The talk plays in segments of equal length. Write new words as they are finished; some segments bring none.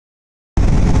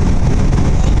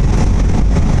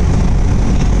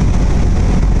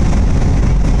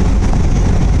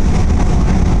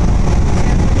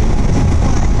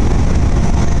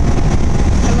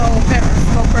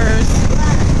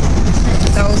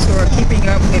keeping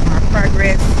up with my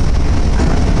progress.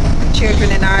 My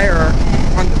children and I are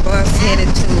on the bus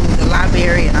headed to the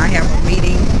library, and I have a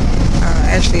meeting,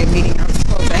 actually a meeting I was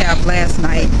supposed to have last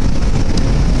night.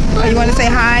 Oh, you want to say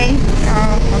hi?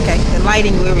 Okay. The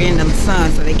lighting, we were in the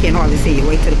sun, so they can't hardly see you.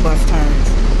 Wait till the bus turns.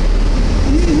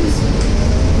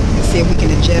 Let's see if we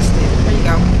can adjust it. There you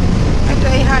go.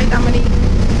 Say hi, Dominique.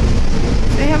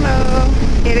 Say hello.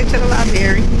 Headed to the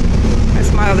library.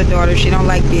 That's my other daughter. She don't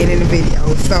like being in the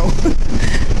video, so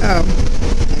I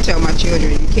tell my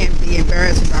children, you can't be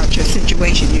embarrassed about your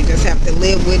situation. You just have to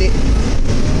live with it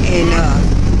and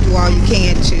do all you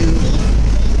can to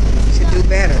do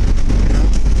better. You know?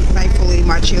 Thankfully,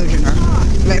 my children are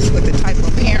blessed with the type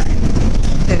of parent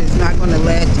that is not going to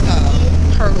let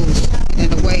hurdles get in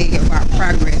the way of our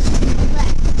progress.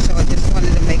 So I just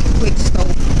wanted to make a quick scope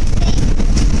to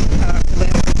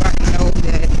let everybody know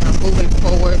that I'm moving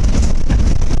forward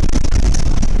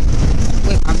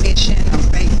with my mission. I'm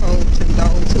thankful to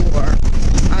those who are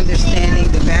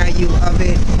understanding the value of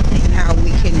it and how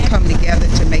we can come together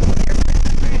to make a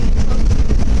difference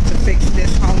to fix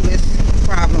this homeless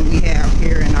problem we have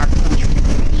here in our country.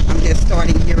 I'm just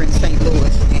starting here in St.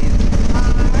 Louis,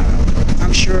 and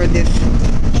I'm sure this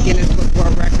Guinness Book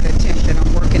World Record attempt that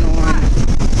I'm working on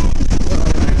will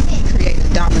create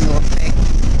a domino effect.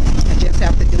 I just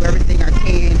have to do everything I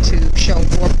can to show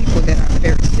more people that I'm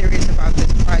very serious about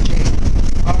this project,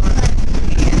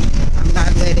 and I'm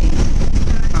not letting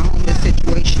my homeless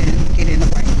situation get in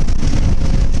the way.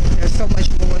 There's so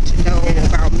much more to know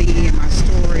about me and my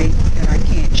story that I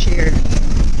can't share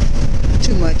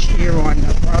too much here on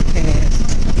the broadcast.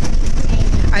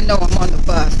 I know I'm on the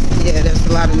bus. Yeah, there's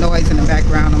a lot of noise in the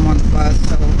background. I'm on the bus,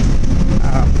 so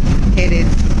headed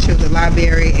to the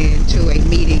library and to a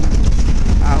meeting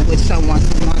with someone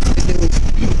who wants to do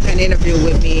an interview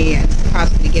with me and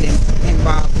possibly get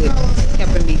involved with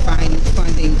helping me find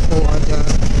funding for the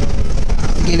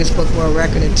Guinness Book World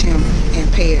Record attempt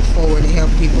and pay it forward to help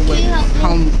people with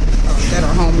that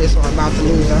are homeless or about to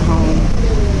lose their home.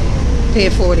 Pay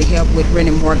it forward to help with rent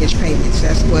and mortgage payments.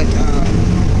 That's what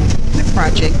the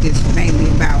project is mainly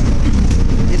about.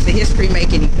 It's a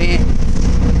history-making event.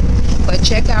 But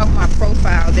check out my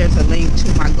profile. There's a link to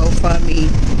my GoFundMe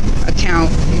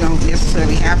account. You don't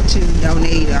necessarily have to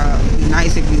donate. It'd be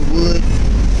nice if you would.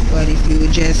 But if you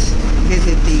would just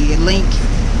visit the link,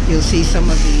 you'll see some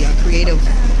of the creative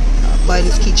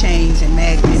buttons, keychains, and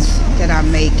magnets that I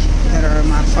make that are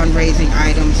my fundraising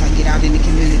items. I get out in the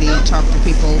community and talk to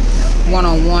people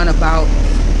one-on-one about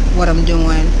what I'm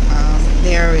doing.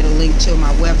 There it'll link to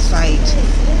my website,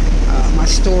 my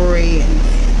story, and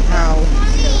how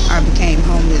I became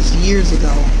homeless years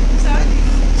ago. But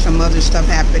some other stuff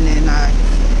happened and I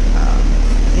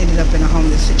ended up in a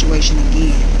homeless situation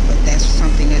again. But that's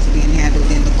something that's being handled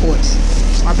in the courts.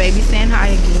 My baby's saying hi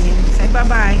again. Say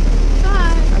bye-bye.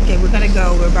 Bye. Okay, we're going to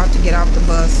go. We're about to get off the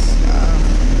bus.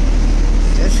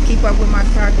 Just keep up with my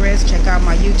progress. Check out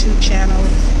my YouTube channel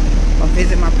or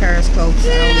visit my Periscopes.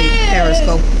 I only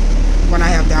Periscope when I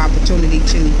have the opportunity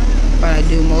to, but I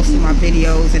do most of my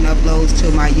videos and uploads to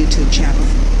my YouTube channel.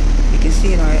 You can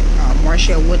see it on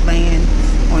Marshall Woodland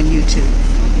on YouTube.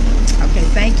 Okay,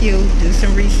 thank you. Do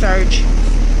some research,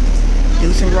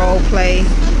 do some role play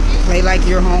like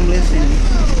you're homeless, and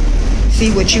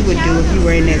see what you would do if you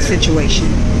were in that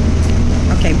situation.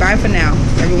 Okay, bye for now.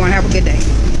 Everyone have a good day.